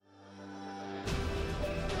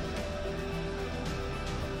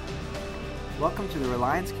Welcome to the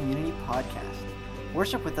Reliance Community Podcast.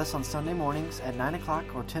 Worship with us on Sunday mornings at 9 o'clock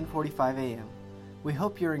or 10:45 a.m. We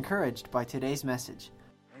hope you're encouraged by today's message.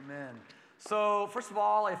 Amen. So, first of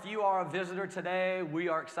all, if you are a visitor today, we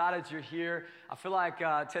are excited you're here. I feel like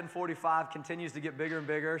 1045 continues to get bigger and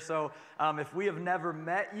bigger. So, if we have never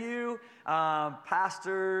met you,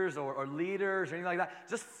 pastors or leaders or anything like that,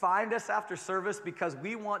 just find us after service because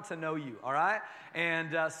we want to know you, all right?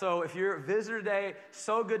 And so if you're a visitor today,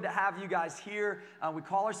 so good to have you guys here. We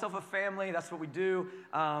call ourselves a family. That's what we do,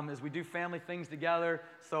 is we do family things together.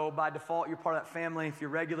 So by default, you're part of that family. If you're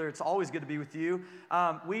regular, it's always good to be with you.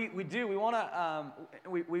 We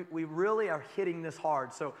really are hitting this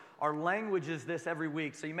hard. So our language is this every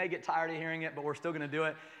week. So you may get tired of hearing it, but we're still going to do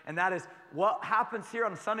it. And that is what happens here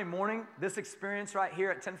on Sunday morning, this experience right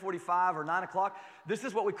here at 10:45 or 9 o'clock. This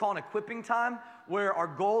is what we call an equipping time, where our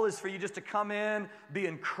goal is for you just to come in, be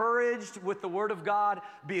encouraged with the Word of God,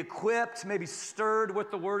 be equipped, maybe stirred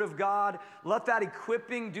with the Word of God. Let that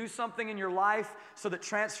equipping do something in your life so that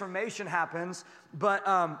transformation happens. But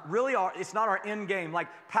really, it's not our end game. Like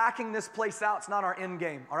packing this place out, it's not our end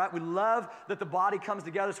game, all right? We love that the body comes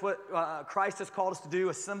together. It's what Christ has called us to do,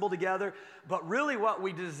 assemble together. But really what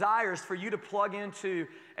we desire is for you to plug into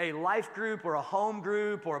a life group or a home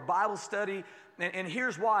group or a Bible study. And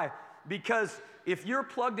here's why. Because if you're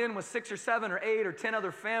plugged in with 6 or 7 or 8 or 10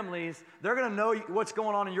 other families, they're going to know what's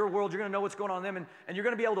going on in your world. You're going to know what's going on in them, and you're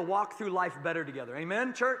going to be able to walk through life better together.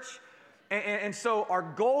 Amen, church? And so our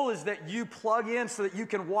goal is that you plug in so that you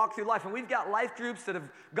can walk through life. And we've got life groups that have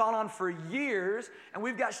gone on for years, and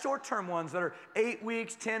we've got short-term ones that are 8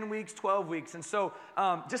 weeks, 10 weeks, 12 weeks. And so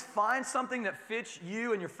just find something that fits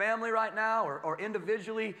you and your family right now or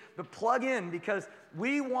individually, but plug in because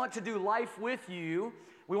we want to do life with you.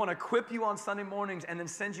 We want to equip you on Sunday mornings and then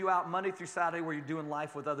send you out Monday through Saturday where you're doing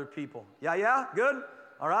life with other people. Yeah? Good?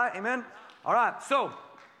 All right, amen? All right, so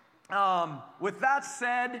with that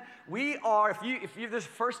said, we are, if you're this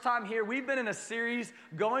first time here, we've been in a series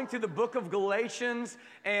going through the book of Galatians,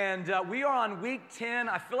 and we are on week 10.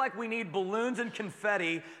 I feel like we need balloons and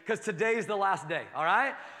confetti because today's the last day, all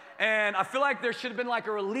right? And I feel like there should have been like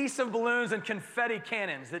a release of balloons and confetti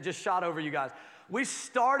cannons that just shot over you guys. We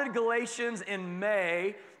started Galatians in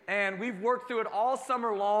May, and we've worked through it all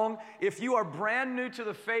summer long. If you are brand new to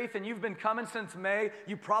the faith and you've been coming since May,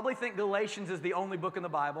 you probably think Galatians is the only book in the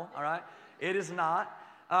Bible, all right? It is not.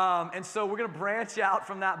 And so we're going to branch out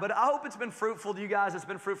from that. But I hope it's been fruitful to you guys. It's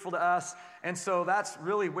been fruitful to us. And so that's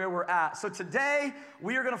really where we're at. So today,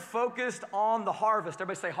 we are going to focus on the harvest.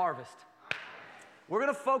 Everybody say harvest. We're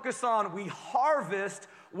going to focus on we harvest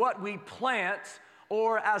what we plant,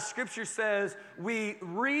 or as Scripture says, we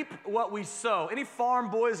reap what we sow. Any farm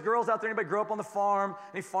boys, girls out there, anybody grow up on the farm?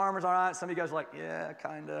 Any farmers, all right? Some of you guys are like, yeah,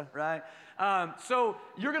 kind of, right? So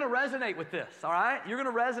you're going to resonate with this, all right? You're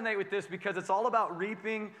going to resonate with this because it's all about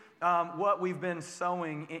reaping what we've been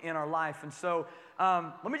sowing in our life. And so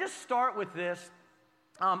let me just start with this.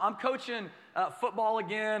 I'm coaching football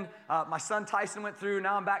again. My son Tyson went through.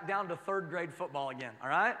 Now I'm back down to third grade football again, all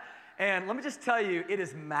right? And let me just tell you, it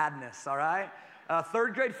is madness, all right?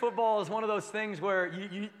 Third grade football is one of those things where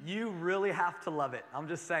you really have to love it. I'm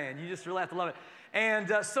just saying, you just really have to love it.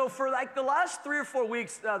 And so for like the last 3 or 4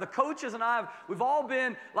 weeks, the coaches and we've all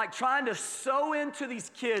been like trying to sow into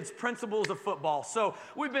these kids principles of football. So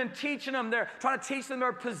we've been teaching them, trying to teach them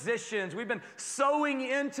their positions. We've been sowing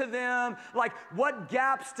into them like what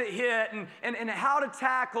gaps to hit and how to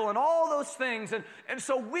tackle and all those things. And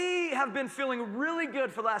so we have been feeling really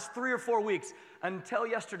good for the last 3 or 4 weeks until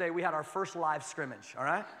yesterday we had our first live scrimmage, all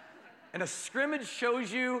right? And a scrimmage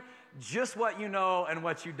shows you just what you know and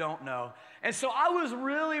what you don't know. And so I was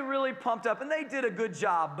really, really pumped up, and they did a good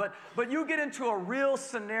job. But you get into a real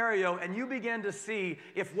scenario, and you begin to see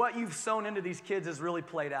if what you've sown into these kids has really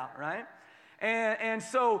played out, right? And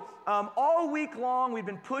so all week long, we've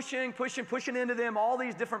been pushing into them all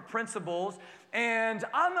these different principles. And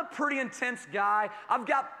I'm a pretty intense guy. I've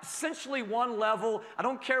got essentially one level. I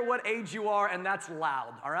don't care what age you are, and that's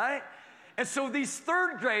loud, all right? And so these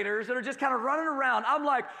third graders that are just kind of running around, I'm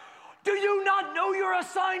like, do you not know your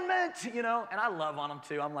assignment? You know, and I love on them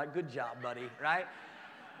too. I'm like, good job, buddy, right?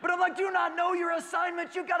 But I'm like, do you not know your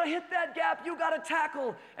assignment? You got to hit that gap. You got to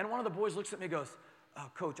tackle. And one of the boys looks at me and goes, oh,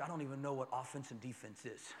 Coach, I don't even know what offense and defense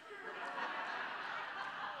is.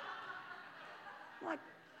 I'm like,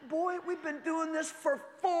 boy, we've been doing this for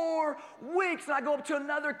 4 weeks. And I go up to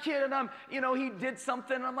another kid and he did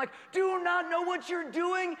something. And I'm like, do you not know what you're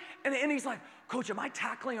doing? And he's like, Coach, am I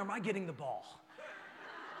tackling or am I getting the ball?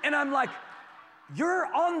 And I'm like, you're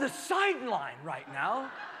on the sideline right now.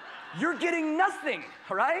 You're getting nothing,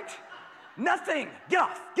 right? Nothing. Get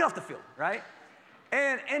off the field, right?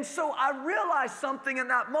 And so I realized something in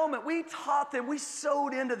that moment. We taught them, we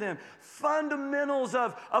sewed into them fundamentals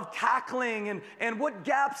of tackling and what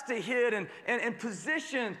gaps to hit and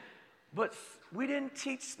position, but we didn't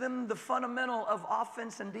teach them the fundamental of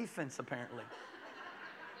offense and defense, apparently.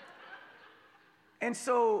 And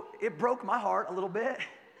so it broke my heart a little bit.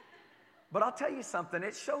 But I'll tell you something,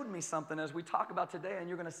 it showed me something as we talk about today, and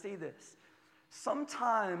you're going to see this.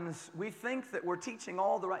 Sometimes we think that we're teaching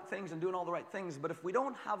all the right things and doing all the right things, but if we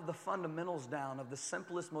don't have the fundamentals down of the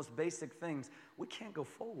simplest, most basic things, we can't go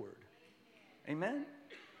forward. Amen?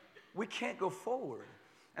 We can't go forward.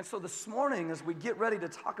 And so this morning, as we get ready to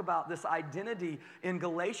talk about this identity in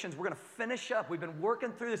Galatians, we're going to finish up. We've been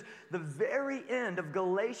working through this, the very end of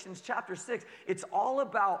Galatians chapter 6. It's all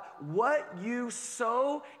about what you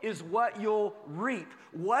sow is what you'll reap.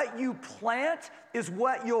 What you plant is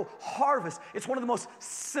what you'll harvest. It's one of the most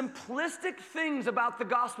simplistic things about the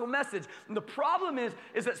gospel message. And the problem is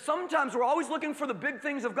that sometimes we're always looking for the big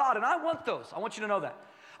things of God, and I want those. I want you to know that.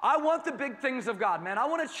 I want the big things of God, man. I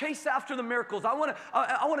want to chase after the miracles. I want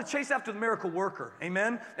to chase after the miracle worker,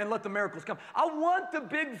 amen, and let the miracles come. I want the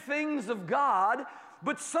big things of God,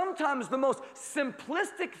 but sometimes the most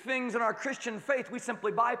simplistic things in our Christian faith we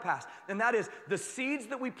simply bypass, and that is the seeds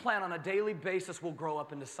that we plant on a daily basis will grow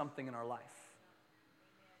up into something in our life.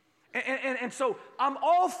 And so I'm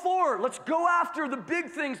all for, let's go after the big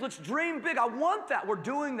things. Let's dream big. I want that. We're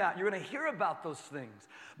doing that. You're going to hear about those things.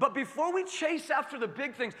 But before we chase after the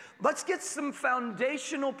big things, let's get some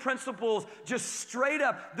foundational principles just straight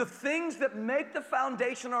up. The things that make the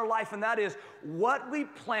foundation of our life, and that is what we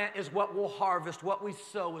plant is what we'll harvest. What we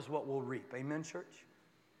sow is what we'll reap. Amen, church?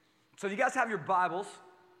 So you guys have your Bibles.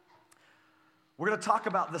 We're going to talk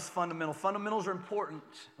about this fundamental. Fundamentals are important.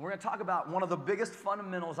 We're going to talk about one of the biggest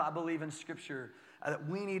fundamentals I believe in Scripture that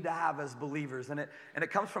we need to have as believers. And it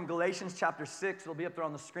comes from Galatians chapter 6. It'll be up there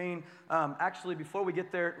on the screen. Actually, before we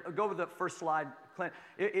get there, go over the first slide, Clint.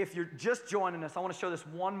 If you're just joining us, I want to show this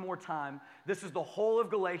one more time. This is the whole of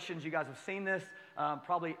Galatians. You guys have seen this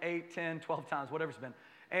probably 8, 10, 12 times, whatever it's been.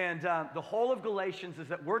 And the whole of Galatians is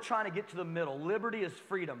that we're trying to get to the middle. Liberty is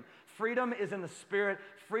freedom. Freedom is in the Spirit.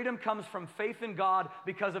 Freedom comes from faith in God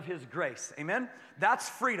because of His grace. Amen? That's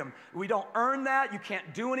freedom. We don't earn that. You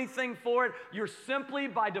can't do anything for it. You're simply,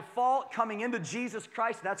 by default, coming into Jesus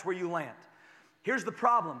Christ. That's where you land. Here's the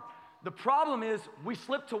problem. The problem is we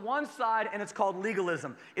slip to one side, and it's called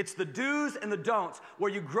legalism. It's the do's and the don'ts,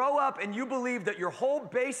 where you grow up and you believe that your whole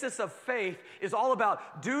basis of faith is all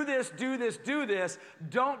about do this, do this, do this,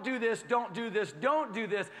 don't do this, don't do this, don't do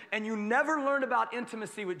this, and you never learned about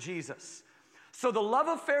intimacy with Jesus. So the love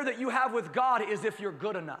affair that you have with God is if you're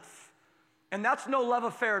good enough. And that's no love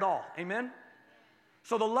affair at all. Amen?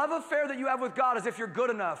 So the love affair that you have with God is if you're good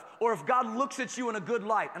enough, or if God looks at you in a good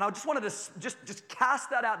light. And I just wanted to just cast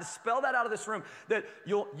that out, dispel that out of this room, that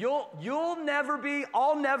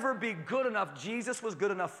I'll never be good enough. Jesus was good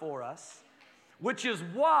enough for us, which is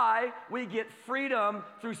why we get freedom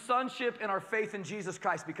through sonship and our faith in Jesus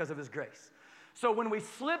Christ because of His grace. So when we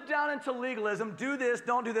slip down into legalism, do this,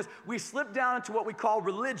 don't do this, we slip down into what we call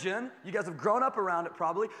religion. You guys have grown up around it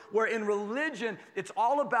probably, where in religion, it's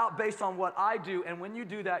all about based on what I do. And when you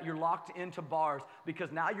do that, you're locked into bars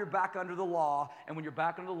because now you're back under the law. And when you're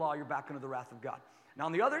back under the law, you're back under the wrath of God. Now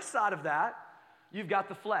on the other side of that, you've got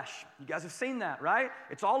the flesh. You guys have seen that, right?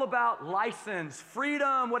 It's all about license,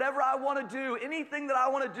 freedom, whatever I want to do, anything that I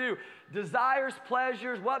want to do, desires,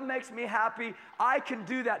 pleasures, what makes me happy, I can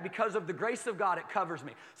do that because of the grace of God. It covers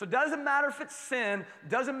me. So it doesn't matter if it's sin,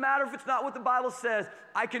 doesn't matter if it's not what the Bible says,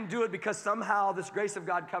 I can do it because somehow this grace of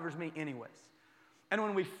God covers me anyways. And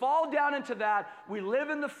when we fall down into that, we live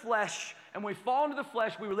in the flesh, and when we fall into the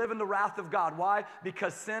flesh, we live in the wrath of God. Why?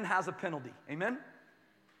 Because sin has a penalty. Amen?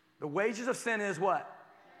 The wages of sin is what?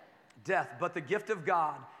 Death. But the gift of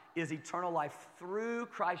God is eternal life through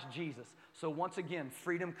Christ Jesus. So once again,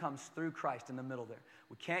 freedom comes through Christ in the middle there.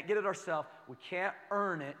 We can't get it ourselves. We can't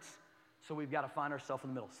earn it. So we've got to find ourselves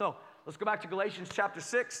in the middle. So let's go back to Galatians chapter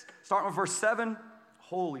 6, starting with verse 7.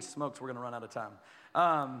 Holy smokes, we're going to run out of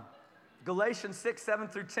time. Galatians 6, 7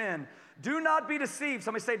 through 10. Do not be deceived.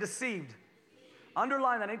 Somebody say deceived.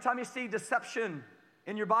 Underline that. Anytime you see deception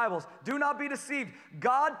in your Bibles, do not be deceived.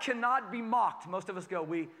 God cannot be mocked. Most of us go,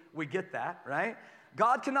 we get that, right?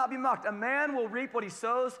 God cannot be mocked. A man will reap what he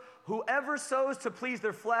sows. Whoever sows to please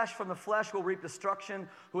their flesh, from the flesh will reap destruction.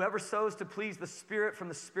 Whoever sows to please the Spirit, from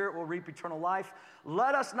the Spirit will reap eternal life.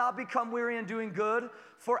 Let us not become weary in doing good,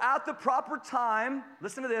 for at the proper time,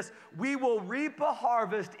 listen to this, we will reap a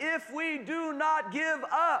harvest if we do not give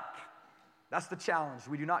up. That's the challenge.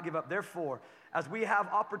 We do not give up. Therefore, as we have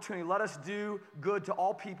opportunity, let us do good to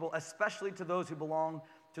all people, especially to those who belong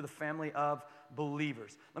to the family of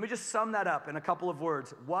believers. Let me just sum that up in a couple of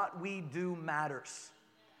words. What we do matters.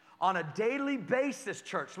 On a daily basis,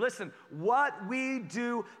 church, listen, what we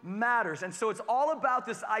do matters. And so it's all about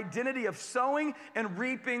this identity of sowing and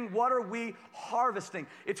reaping. What are we harvesting?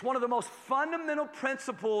 It's one of the most fundamental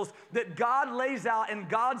principles that God lays out in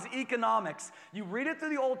God's economics. You read it through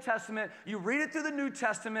the Old Testament, you read it through the New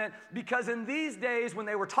Testament, because in these days when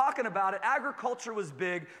they were talking about it, agriculture was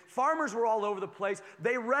big, farmers were all over the place,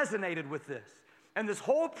 they resonated with this. And this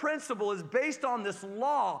whole principle is based on this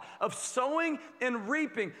law of sowing and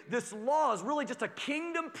reaping. This law is really just a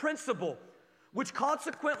kingdom principle, which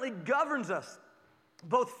consequently governs us,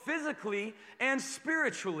 both physically and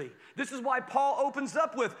spiritually. This is why Paul opens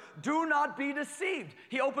up with, do not be deceived.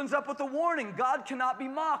 He opens up with a warning. God cannot be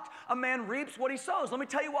mocked. A man reaps what he sows. Let me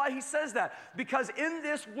tell you why he says that. Because in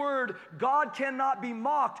this word, God cannot be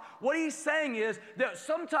mocked, what he's saying is that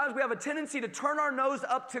sometimes we have a tendency to turn our nose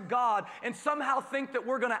up to God and somehow think that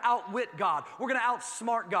we're going to outwit God. We're going to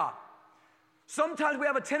outsmart God. Sometimes we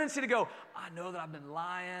have a tendency to go, I know that I've been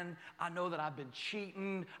lying. I know that I've been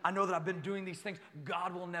cheating. I know that I've been doing these things.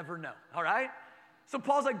 God will never know, all right? So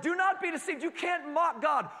Paul's like, do not be deceived. You can't mock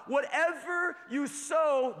God. Whatever you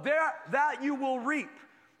sow, that you will reap.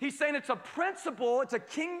 He's saying it's a principle, it's a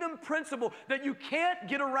kingdom principle that you can't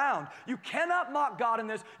get around. You cannot mock God in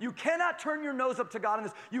this. You cannot turn your nose up to God in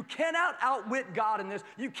this. You cannot outwit God in this.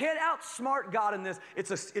 You can't outsmart God in this.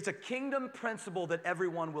 It's a kingdom principle that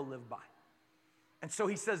everyone will live by. And so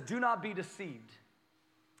he says, do not be deceived.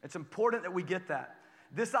 It's important that we get that.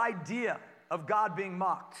 This idea of God being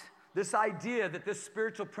mocked, this idea that this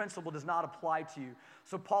spiritual principle does not apply to you.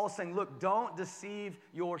 So Paul is saying, look, don't deceive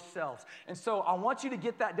yourselves. And so I want you to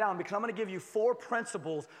get that down because I'm going to give you 4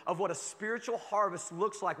 principles of what a spiritual harvest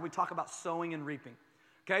looks like when we talk about sowing and reaping.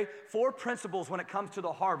 Okay? 4 principles when it comes to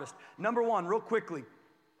the harvest. Number 1, real quickly,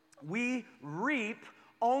 we reap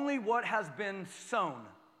only what has been sown.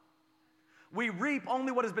 We reap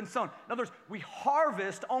only what has been sown. In other words, we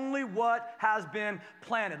harvest only what has been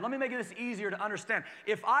planted. Let me make this easier to understand.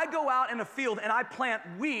 If I go out in a field and I plant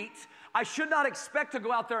wheat, I should not expect to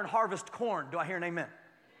go out there and harvest corn. Do I hear an amen?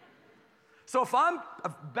 So if I'm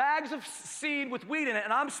bags of seed with wheat in it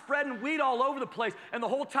and I'm spreading wheat all over the place and the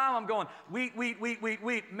whole time I'm going, wheat,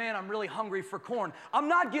 man, I'm really hungry for corn. I'm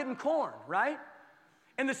not getting corn, right?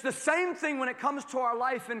 And it's the same thing when it comes to our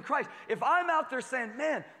life in Christ. If I'm out there saying,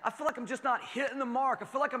 man, I feel like I'm just not hitting the mark. I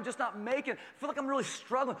feel like I'm just not making it. I feel like I'm really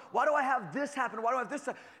struggling. Why do I have this happen? Why do I have this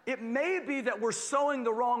happen? It may be that we're sowing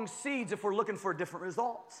the wrong seeds if we're looking for a different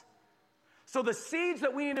result. So the seeds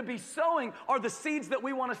that we need to be sowing are the seeds that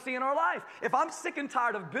we want to see in our life. If I'm sick and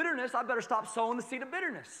tired of bitterness, I better stop sowing the seed of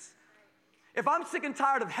bitterness. If I'm sick and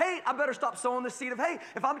tired of hate, I better stop sowing the seed of hate.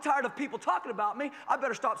 If I'm tired of people talking about me, I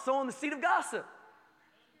better stop sowing the seed of gossip.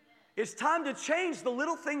 It's time to change the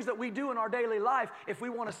little things that we do in our daily life if we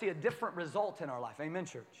want to see a different result in our life. Amen,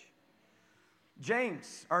 church? And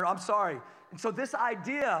so this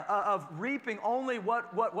idea of reaping only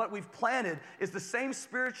what we've planted is the same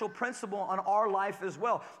spiritual principle on our life as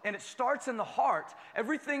well. And it starts in the heart.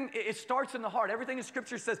 It starts in the heart. Everything in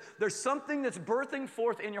Scripture says there's something that's birthing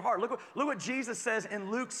forth in your heart. Look what Jesus says in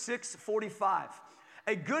Luke 6:45.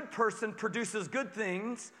 A good person produces good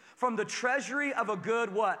things from the treasury of a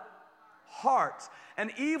good what? Heart. An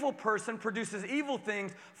evil person produces evil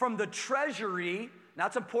things from the treasury. Now,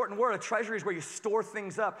 that's an important word. A treasury is where you store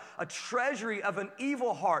things up. A treasury of an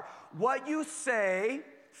evil heart. What you say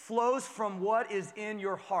flows from what is in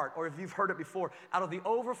your heart. Or if you've heard it before, out of the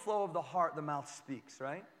overflow of the heart, the mouth speaks,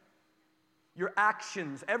 right? Your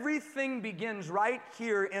actions, everything begins right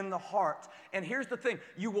here in the heart. And here's the thing.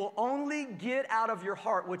 You will only get out of your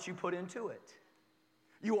heart what you put into it.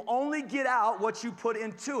 You will only get out what you put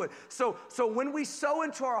into it. So when we sow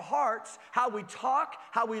into our hearts, how we talk,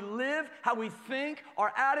 how we live, how we think,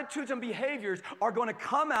 our attitudes and behaviors are going to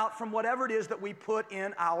come out from whatever it is that we put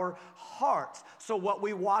in our hearts. So what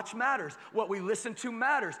we watch matters. What we listen to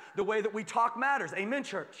matters. The way that we talk matters. Amen,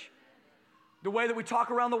 church? The way that we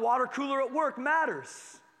talk around the water cooler at work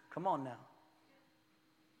matters. Come on now.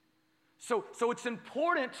 So it's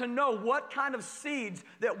important to know what kind of seeds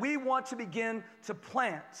that we want to begin to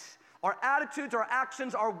plant. Our attitudes, our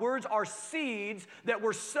actions, our words are seeds that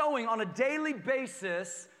we're sowing on a daily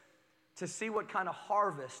basis to see what kind of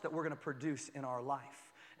harvest that we're going to produce in our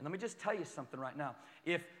life. And let me just tell you something right now.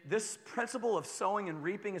 If this principle of sowing and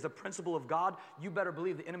reaping is a principle of God, you better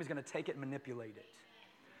believe the enemy's going to take it and manipulate it.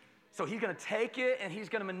 So he's going to take it and he's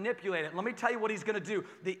going to manipulate it. Let me tell you what he's going to do.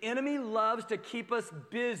 The enemy loves to keep us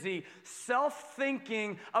busy,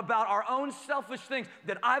 self-thinking about our own selfish things,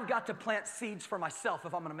 that I've got to plant seeds for myself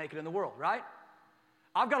if I'm going to make it in the world, right?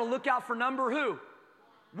 I've got to look out for number who?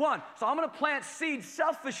 One. So I'm going to plant seeds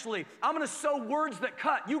selfishly. I'm going to sow words that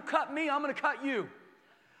cut. You cut me, I'm going to cut you.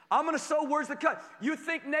 I'm going to sow words that cut. You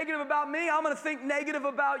think negative about me, I'm going to think negative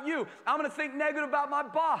about you. I'm going to think negative about my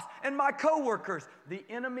boss and my coworkers. The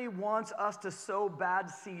enemy wants us to sow bad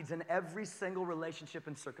seeds in every single relationship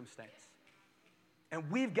and circumstance.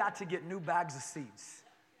 And we've got to get new bags of seeds.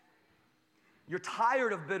 You're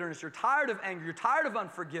tired of bitterness. You're tired of anger. You're tired of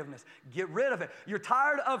unforgiveness. Get rid of it. You're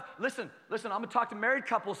tired of, listen, I'm going to talk to married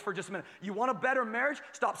couples for just a minute. You want a better marriage?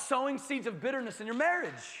 Stop sowing seeds of bitterness in your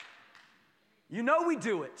marriage. You know we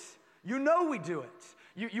do it. You know we do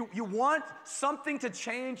it. You want something to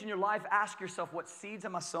change in your life, ask yourself, what seeds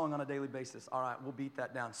am I sowing on a daily basis? All right, we'll beat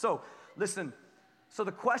that down. So, listen, so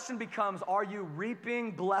the question becomes, are you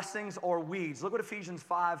reaping blessings or weeds? Look what Ephesians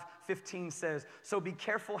 5:15 says. So be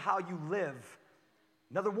careful how you live.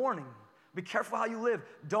 Another warning, be careful how you live.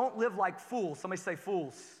 Don't live like fools. Somebody say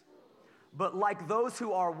fools. But like those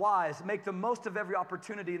who are wise, make the most of every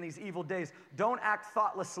opportunity in these evil days. Don't act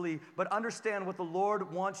thoughtlessly, but understand what the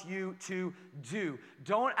Lord wants you to do.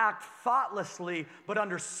 Don't act thoughtlessly, but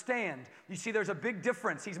understand. You see, there's a big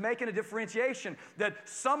difference. He's making a differentiation that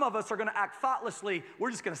some of us are going to act thoughtlessly.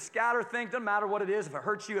 We're just going to scatter things. Doesn't matter what it is. If it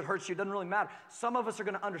hurts you, it hurts you. It doesn't really matter. Some of us are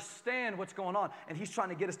going to understand what's going on, and he's trying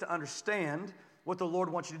to get us to understand what the Lord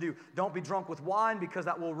wants you to do. Don't be drunk with wine because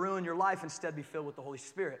that will ruin your life. Instead, be filled with the Holy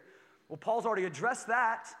Spirit. Well, Paul's already addressed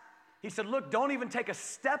that. He said, look, don't even take a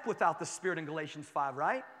step without the Spirit in Galatians 5,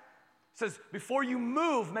 right? It says, before you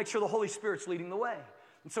move, make sure the Holy Spirit's leading the way.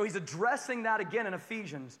 And so he's addressing that again in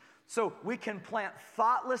Ephesians. So we can plant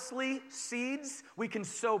thoughtlessly seeds, we can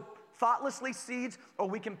sow thoughtlessly seeds, or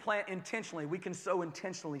we can plant intentionally. We can sow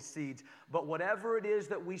intentionally seeds. But whatever it is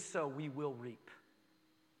that we sow, we will reap.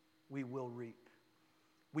 We will reap.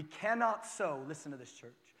 We cannot sow, listen to this,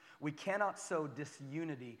 church. We cannot sow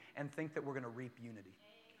disunity and think that we're going to reap unity.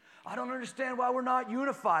 I don't understand why we're not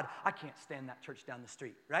unified. I can't stand that church down the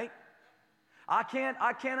street, right? I can't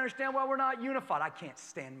understand why we're not unified. I can't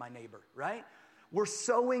stand my neighbor, right? We're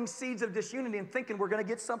sowing seeds of disunity and thinking we're going to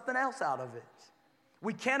get something else out of it.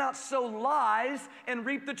 We cannot sow lies and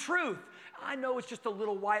reap the truth. I know it's just a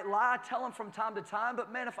little white lie. I tell them from time to time,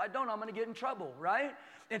 but man, if I don't, I'm going to get in trouble, right?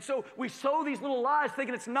 And so we sow these little lies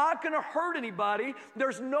thinking it's not going to hurt anybody.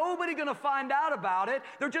 There's nobody going to find out about it.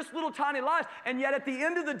 They're just little tiny lies. And yet at the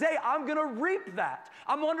end of the day, I'm going to reap that.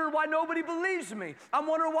 I'm wondering why nobody believes me. I'm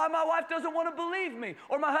wondering why my wife doesn't want to believe me,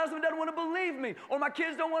 or my husband doesn't want to believe me, or my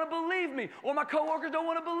kids don't want to believe me, or my coworkers don't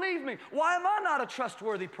want to believe me. Why am I not a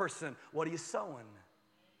trustworthy person? What are you sowing?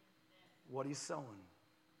 What are you sowing?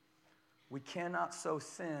 We cannot sow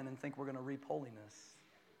sin and think we're going to reap holiness.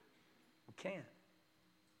 We can't.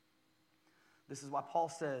 This is why Paul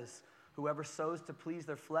says, whoever sows to please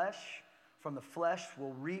their flesh, from the flesh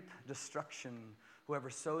will reap destruction. Whoever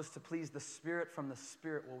sows to please the Spirit, from the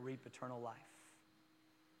Spirit will reap eternal life.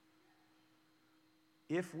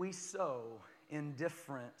 If we sow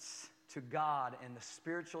indifference to God and the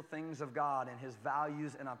spiritual things of God and His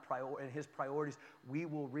values and His priorities, we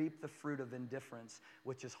will reap the fruit of indifference,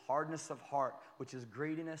 which is hardness of heart, which is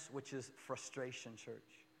greediness, which is frustration,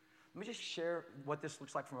 church. Let me just share what this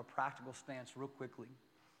looks like from a practical stance real quickly.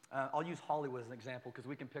 I'll use Hollywood as an example because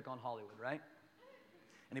we can pick on Hollywood, right?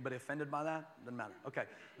 Anybody offended by that? Doesn't matter. Okay,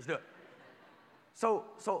 let's do it.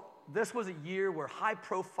 So this was a year where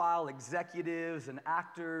high-profile executives and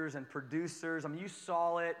actors and producers, I mean, you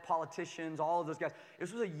saw it, politicians, all of those guys.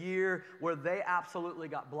 This was a year where they absolutely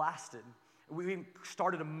got blasted. We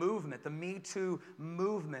started a movement, the Me Too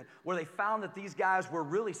movement, where they found that these guys were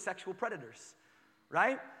really sexual predators,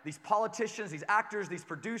 right? These politicians, these actors, these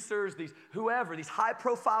producers, these whoever, these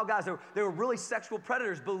high-profile guys, they were really sexual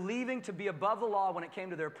predators, believing to be above the law when it came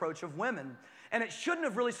to their approach of women. And it shouldn't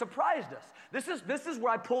have really surprised us. This is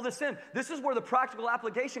where I pull this in. This is where the practical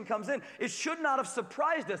application comes in. It should not have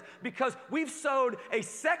surprised us because we've sowed a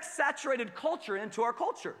sex-saturated culture into our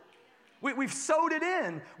culture. We've sowed it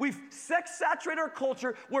in. We've sex-saturated our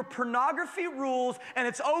culture where pornography rules and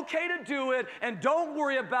it's okay to do it and don't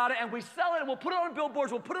worry about it, and we sell it and we'll put it on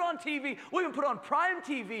billboards, we'll put it on TV, we'll even put it on prime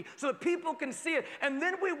TV so that people can see it, and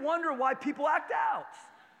then we wonder why people act out.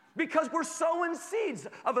 Because we're sowing seeds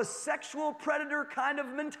of a sexual predator kind of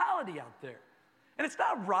mentality out there. And it's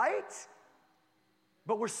not right,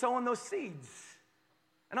 but we're sowing those seeds.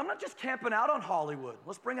 And I'm not just camping out on Hollywood.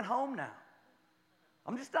 Let's bring it home now.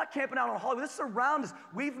 I'm just not camping out on Hollywood. This is around us.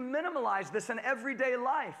 We've minimalized this in everyday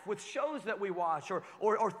life with shows that we watch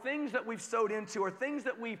or things that we've sewed into or things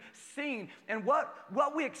that we've seen. And what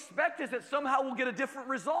we expect is that somehow we'll get a different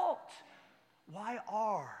result. Why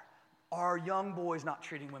are young boys not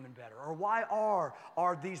treating women better? Or why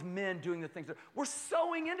are these men doing the things that we're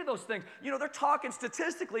sewing into those things? You know, they're talking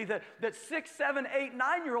statistically that 6, 7, 8,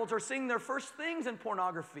 9-year-olds are seeing their first things in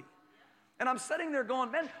pornography. And I'm sitting there going,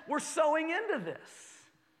 man, we're sewing into this.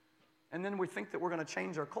 And then we think that we're going to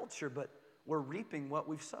change our culture, but we're reaping what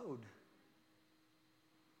we've sowed.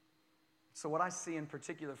 So what I see in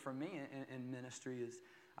particular for me in ministry is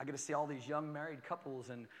I get to see all these young married couples,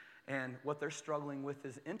 and what they're struggling with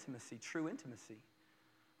is intimacy, true intimacy.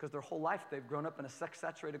 Because their whole life they've grown up in a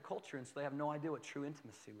sex-saturated culture, and so they have no idea what true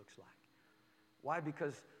intimacy looks like. Why?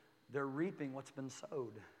 Because they're reaping what's been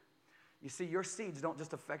sowed. You see, your seeds don't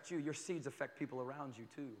just affect you, your seeds affect people around you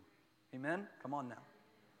too. Amen? Come on now.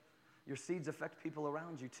 Your seeds affect people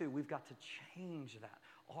around you too. We've got to change that.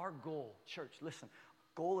 Our goal, church, listen,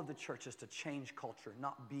 goal of the church is to change culture,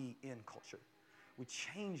 not be in culture. We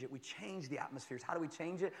change it. We change the atmospheres. How do we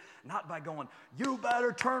change it? Not by going, you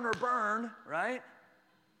better turn or burn, right?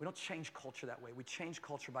 We don't change culture that way. We change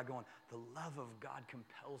culture by going, the love of God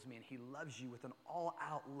compels me, and he loves you with an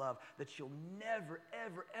all-out love that you'll never,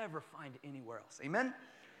 ever, ever find anywhere else. Amen?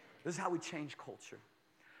 This is how we change culture.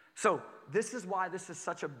 So this is why this is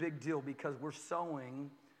such a big deal, because we're sowing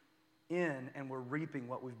in and we're reaping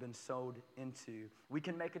what we've been sowed into. We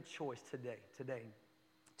can make a choice today,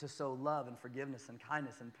 to sow love and forgiveness and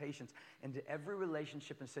kindness and patience into every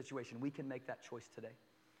relationship and situation. We can make that choice today.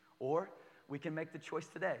 Or we can make the choice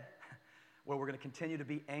today where we're going to continue to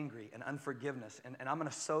be angry and unforgiveness. And I'm going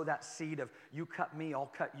to sow that seed of you cut me,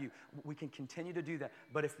 I'll cut you. We can continue to do that.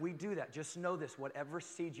 But if we do that, just know this, whatever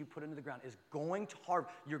seed you put into the ground is going to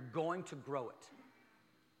harvest. You're going to grow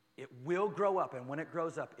it. It will grow up, and when it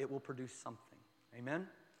grows up, it will produce something. Amen?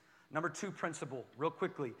 Number 2 principle, real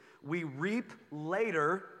quickly. We reap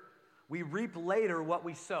later what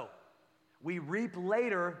we sow. We reap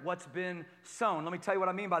later what's been sown. Let me tell you what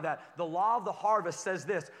I mean by that. The law of the harvest says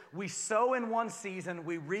this: we sow in one season,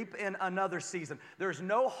 we reap in another season. There's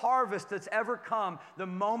no harvest that's ever come the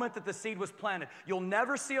moment that the seed was planted. You'll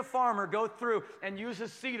never see a farmer go through and use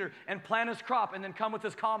his seeder and plant his crop and then come with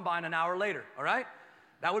his combine an hour later, all right?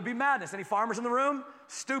 That would be madness. Any farmers in the room?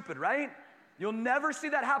 Stupid, right? You'll never see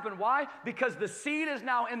that happen. Why? Because the seed is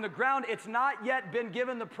now in the ground. It's not yet been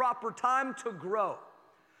given the proper time to grow.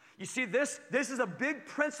 You see, this is a big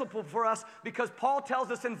principle for us, because Paul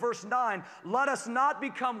tells us in verse 9, let us not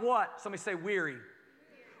become what? Somebody say weary.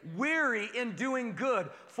 Weary in doing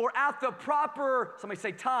good, for at the proper, somebody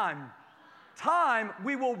say time,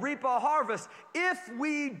 we will reap a harvest if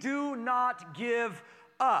we do not give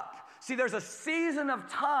up. See, there's a season of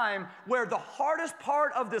time where the hardest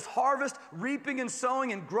part of this harvest, reaping and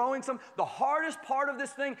sowing and growing the hardest part of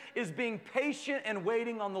this thing is being patient and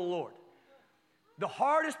waiting on the Lord. The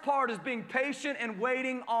hardest part is being patient and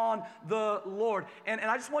waiting on the Lord. And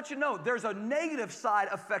I just want you to know, there's a negative side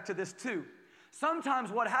effect to this too.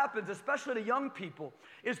 Sometimes what happens, especially to young people,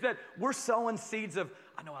 is that we're sowing seeds of,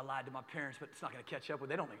 I know I lied to my parents, but it's not going to catch up with.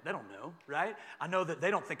 They don't know, right? I know that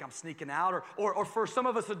they don't think I'm sneaking out. Or for some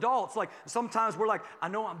of us adults, like sometimes we're like, I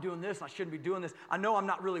know I'm doing this, and I shouldn't be doing this. I know I'm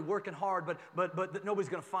not really working hard, but nobody's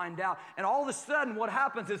going to find out. And all of a sudden, what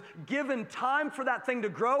happens is, given time for that thing to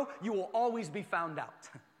grow, you will always be found out.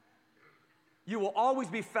 You will always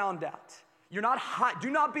be found out. You're not high. Do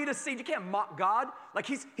not be deceived. You can't mock God. Like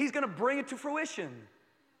he's going to bring it to fruition.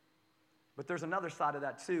 But there's another side of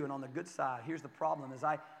that too. And on the good side, here's the problem: is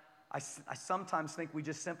I sometimes think we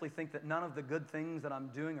just simply think that none of the good things that I'm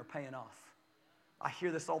doing are paying off. I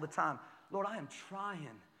hear this all the time. Lord, I am trying.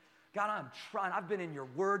 God, I'm trying. I've been in your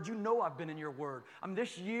word. You know I've been in your word.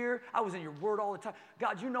 This year, I was in your word all the time.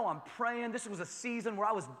 God, you know I'm praying. This was a season where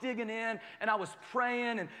I was digging in and I was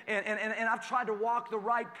praying and I've tried to walk the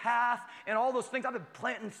right path and all those things. I've been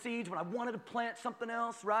planting seeds when I wanted to plant something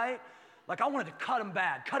else, right? Like I wanted to cut them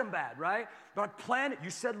bad, right? But I planted. You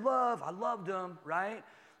said love. I loved them, right?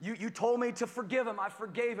 You told me to forgive him. I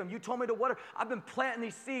forgave him. You told me to whatever. I've been planting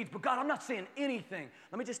these seeds, but God, I'm not seeing anything.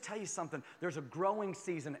 Let me just tell you something. There's a growing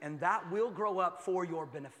season, and that will grow up for your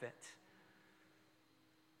benefit.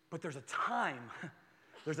 But there's a time.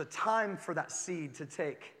 There's a time for that seed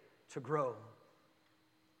to grow.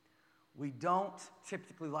 We don't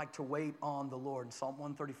typically like to wait on the Lord. And Psalm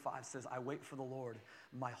 135 says, I wait for the Lord.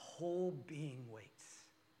 My whole being waits.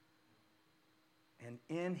 And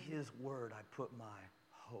in his word, I put my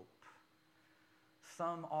hope.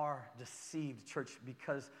 Some are deceived, church,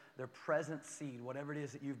 because their present seed, whatever it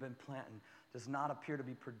is that you've been planting, does not appear to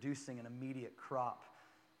be producing an immediate crop.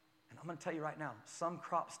 And I'm going to tell you right now, some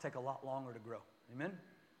crops take a lot longer to grow. Amen?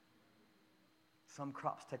 Some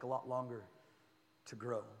crops take a lot longer to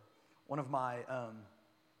grow. One of my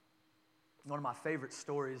favorite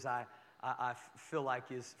stories I feel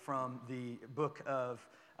like is from the book of,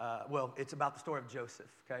 it's about the story of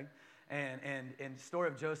Joseph, okay? And the story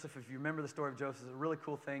of Joseph, if you remember the story of Joseph, is a really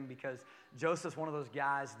cool thing because Joseph's one of those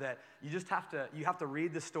guys that you have to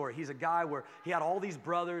read the story. He's a guy where he had all these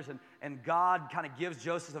brothers and God kind of gives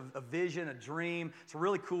Joseph a vision, a dream. It's a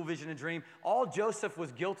really cool vision and dream. All Joseph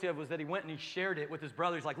was guilty of was that he went and he shared it with his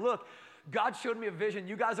brothers. He's like, look, God showed me a vision.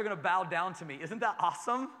 You guys are going to bow down to me. Isn't that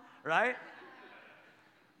awesome, right?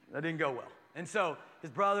 That didn't go well. And so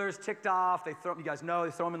his brothers ticked off. They throw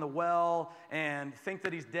him in the well and think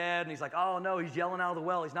that he's dead. And he's like, oh, no, he's yelling out of the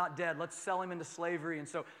well. He's not dead. Let's sell him into slavery. And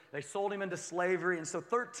so they sold him into slavery. And so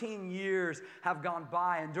 13 years have gone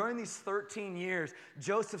by. And during these 13 years,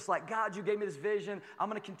 Joseph's like, God, you gave me this vision. I'm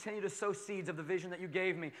going to continue to sow seeds of the vision that you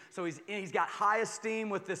gave me. So he's got high esteem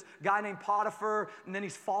with this guy named Potiphar. And then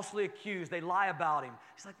he's falsely accused. They lie about him.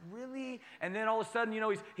 He's like, really? And then all of a sudden,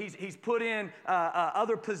 he's put in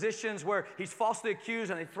other positions where he's falsely accused.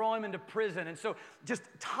 And they throw him into prison. And so just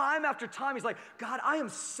time after time, he's like, God, I am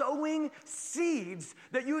sowing seeds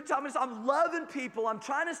that you tell me. I'm loving people. I'm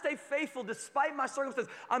trying to stay faithful despite my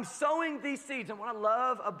circumstances. I'm sowing these seeds. And what I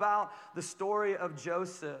love about the story of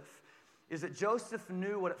Joseph is that Joseph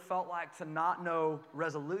knew what it felt like to not know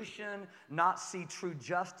resolution, not see true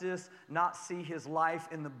justice, not see his life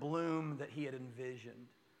in the bloom that he had envisioned.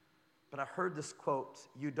 But I heard this quote,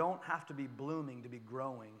 you don't have to be blooming to be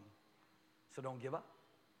growing. So don't give up.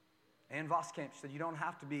 Ann Voskamp said you don't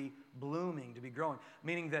have to be blooming to be growing,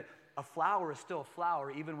 meaning that a flower is still a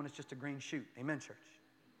flower even when it's just a green shoot. Amen, church?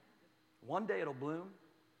 One day it'll bloom.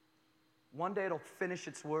 One day it'll finish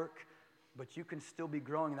its work, but you can still be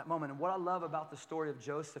growing in that moment. And what I love about the story of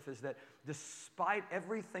Joseph is that despite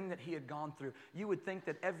everything that he had gone through, you would think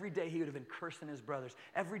that every day he would have been cursing his brothers.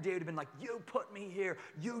 Every day he would have been like, you put me here.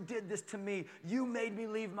 You did this to me. You made me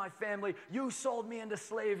leave my family. You sold me into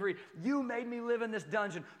slavery. You made me live in this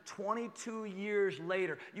dungeon. 22 years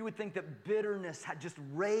later, you would think that bitterness had just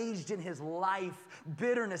raged in his life.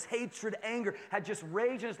 Bitterness, hatred, anger had just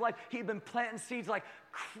raged in his life. He'd been planting seeds like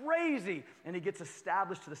crazy. And he gets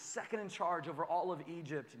established to the second in charge over all of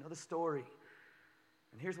Egypt. You know the story.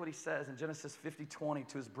 And here's what he says in Genesis 50:20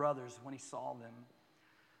 to his brothers when he saw them.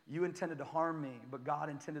 You intended to harm me, but God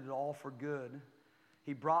intended it all for good.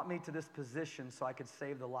 He brought me to this position so I could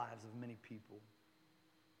save the lives of many people.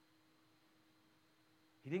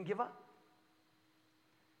 He didn't give up.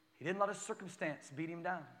 He didn't let a circumstance beat him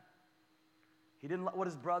down. He didn't let what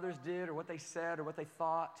his brothers did or what they said or what they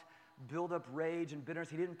thought build up rage and bitterness.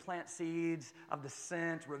 He didn't plant seeds of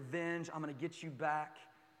dissent, revenge. I'm going to get you back.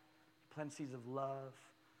 He planted seeds of love,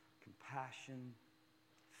 compassion,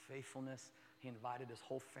 faithfulness. He invited his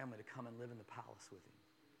whole family to come and live in the palace with him.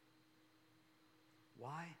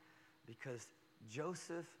 Why? Because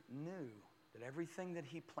Joseph knew that everything that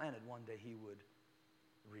he planted one day he would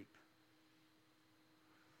reap.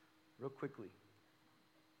 Real quickly,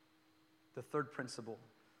 the third principle.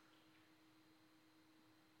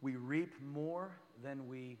 We reap more than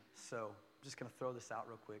we sow. I'm just going to throw this out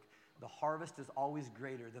real quick. The harvest is always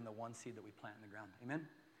greater than the one seed that we plant in the ground. Amen?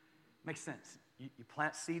 Makes sense. You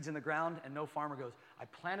plant seeds in the ground and no farmer goes, I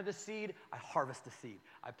planted a seed, I harvest a seed.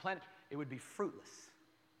 It would be fruitless.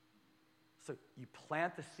 So you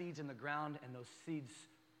plant the seeds in the ground and those seeds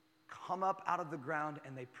come up out of the ground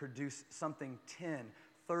and they produce something 10,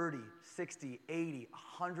 30, 60, 80,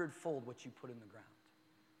 100-fold what you put in the ground.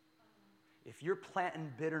 If you're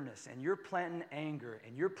planting bitterness and you're planting anger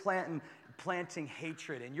and you're planting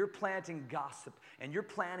hatred and you're planting gossip and you're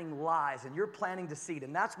planting lies and you're planting deceit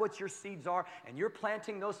and that's what your seeds are and you're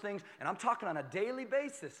planting those things, and I'm talking on a daily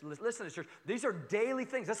basis. Listen to church. These are daily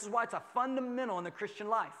things. This is why it's a fundamental in the Christian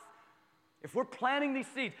life. If we're planting these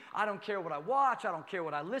seeds, I don't care what I watch, I don't care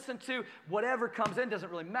what I listen to, whatever comes in doesn't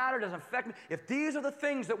really matter, doesn't affect me. If these are the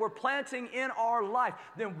things that we're planting in our life,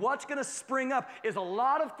 then what's going to spring up is a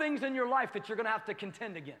lot of things in your life that you're going to have to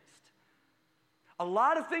contend against. A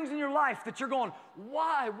lot of things in your life that you're going,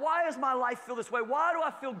 why? Why does my life feel this way? Why do I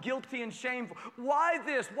feel guilty and shameful? Why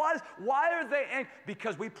this? Why are they angry?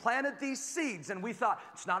 Because we planted these seeds and we thought,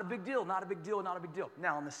 it's not a big deal, not a big deal, not a big deal.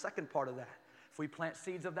 Now, on the second part of that, if we plant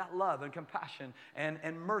seeds of that love and compassion and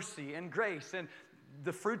mercy and grace and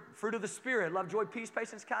the fruit of the Spirit, love, joy, peace,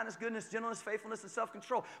 patience, kindness, goodness, gentleness, faithfulness, and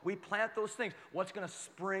self-control, we plant those things. What's going to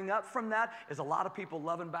spring up from that is a lot of people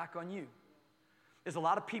loving back on you. Is a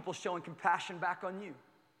lot of people showing compassion back on you.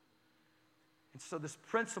 And And so this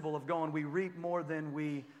principle of going, we reap more than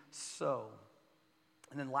we sow.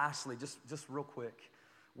 And then lastly, just real quick,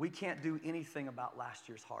 we can't do anything about last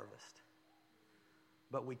year's harvest,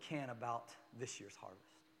 but we can about this year's harvest.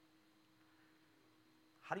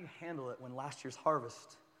 How do you handle it when last year's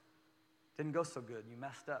harvest didn't go so good? You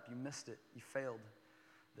messed up, you missed it, you failed.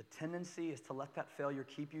 The tendency is to let that failure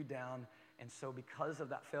keep you down, and so because of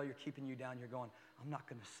that failure keeping you down, you're going, I'm not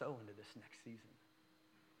going to sow into this next season.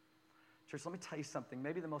 Church, let me tell you something.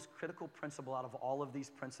 Maybe the most critical principle out of all of these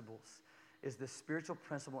principles is this spiritual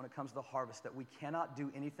principle when it comes to the harvest, that we cannot do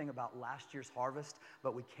anything about last year's harvest,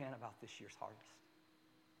 but we can about this year's harvest.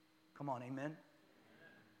 Come on, amen?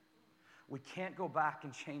 We can't go back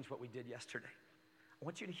and change what we did yesterday. I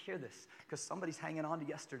want you to hear this, because somebody's hanging on to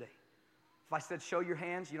yesterday. If I said, show your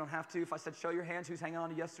hands, you don't have to. If I said, show your hands, who's hanging on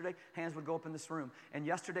to yesterday? Hands would go up in this room. And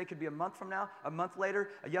yesterday could be a month from now, a month later.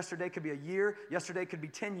 Yesterday could be a year. Yesterday could be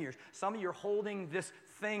 10 years. Some of you are holding this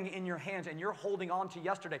thing in your hands, and you're holding on to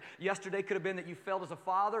yesterday. Yesterday could have been that you failed as a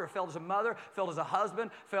father, or failed as a mother, failed as a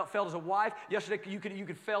husband, failed as a wife. Yesterday you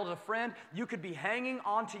could fail as a friend. You could be hanging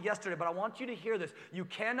on to yesterday. But I want you to hear this. You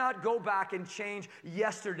cannot go back and change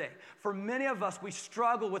yesterday. For many of us, we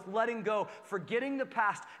struggle with letting go, forgetting the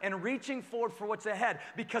past, and reaching forward for what's ahead,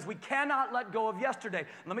 because we cannot let go of yesterday.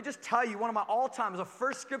 Let me just tell you, one of my all-time is the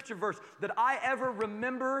first scripture verse that I ever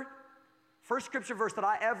remember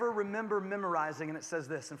memorizing, and it says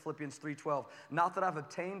this in Philippians 3:12, not that I've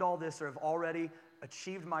obtained all this or have already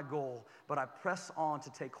achieved my goal, but I press on to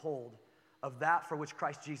take hold of that for which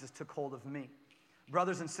Christ Jesus took hold of me.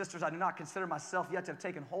 Brothers and sisters, I do not consider myself yet to have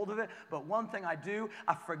taken hold of it, but one thing I do,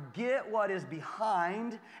 I forget what is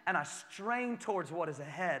behind, and I strain towards what is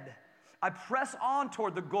ahead. I press on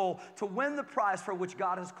toward the goal to win the prize for which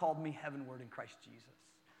God has called me heavenward in Christ Jesus.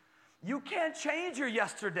 You can't change your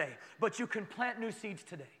yesterday, but you can plant new seeds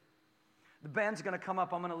today. The band's going to come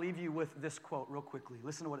up. I'm going to leave you with this quote real quickly.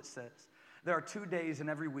 Listen to what it says. There are 2 days in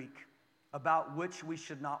every week about which we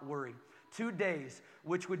should not worry. 2 days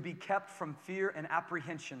which would be kept from fear and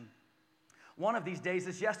apprehension. One of these days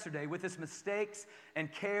is yesterday, with its mistakes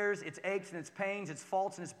and cares, its aches and its pains, its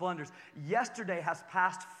faults and its blunders. Yesterday has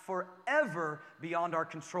passed forever beyond our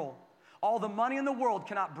control. All the money in the world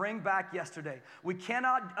cannot bring back yesterday. We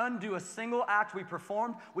cannot undo a single act we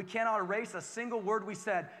performed. We cannot erase a single word we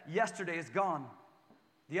said. Yesterday is gone.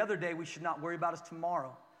 The other day we should not worry about is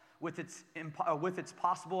tomorrow, with its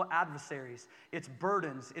possible adversaries, its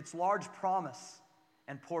burdens, its large promise,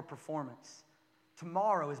 and poor performance.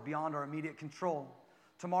 Tomorrow is beyond our immediate control.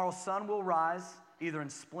 Tomorrow's sun will rise, either in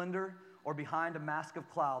splendor or behind a mask of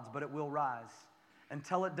clouds, but it will rise.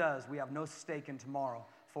 Until it does, we have no stake in tomorrow,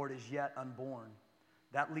 for it is yet unborn.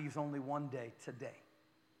 That leaves only one day, today.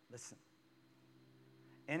 Listen.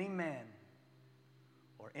 Any man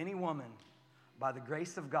or any woman, by the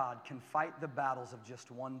grace of God, can fight the battles of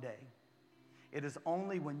just one day. It is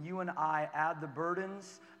only when you and I add the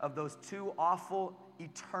burdens of those two awful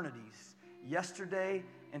eternities, yesterday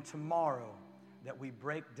and tomorrow, that we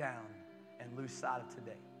break down and lose sight of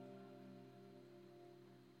today.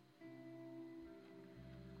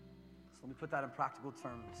 So let me put that in practical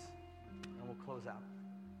terms, and we'll close out.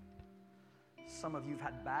 Some of you have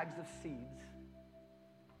had bags of seeds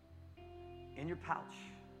in your pouch,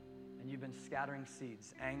 and you've been scattering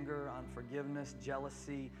seeds. Anger, unforgiveness,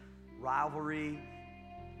 jealousy, rivalry,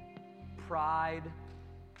 pride.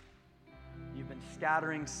 You've been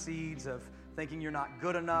scattering seeds of thinking you're not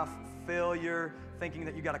good enough, failure, thinking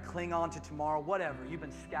that you got to cling on to tomorrow, whatever. You've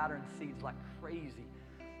been scattering seeds like crazy.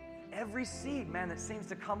 Every seed, man, that seems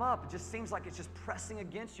to come up, it just seems like it's just pressing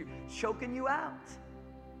against you, choking you out.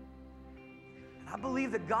 And I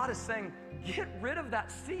believe that God is saying, get rid of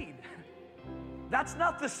that seed. That's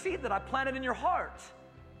not the seed that I planted in your heart.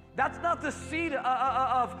 That's not the seed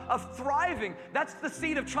of thriving. That's the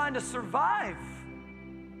seed of trying to survive.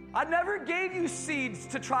 I never gave you seeds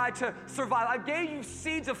to try to survive. I gave you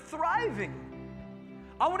seeds of thriving.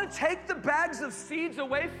 I want to take the bags of seeds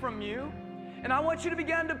away from you, and I want you to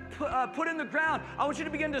begin to put in the ground. I want you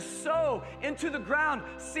to begin to sow into the ground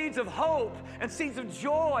seeds of hope and seeds of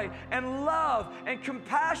joy and love and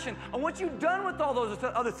compassion. I want you done with all those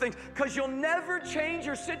other things, because you'll never change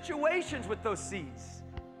your situations with those seeds.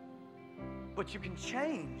 But you can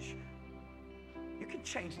change. You can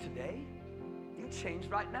change today. You can change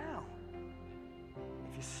right now.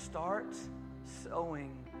 If you start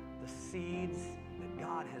sowing the seeds that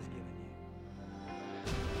God has given you.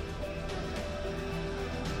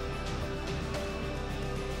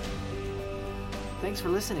 Thanks for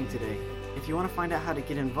listening today. If you want to find out how to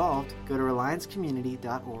get involved, go to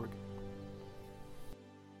reliancecommunity.org.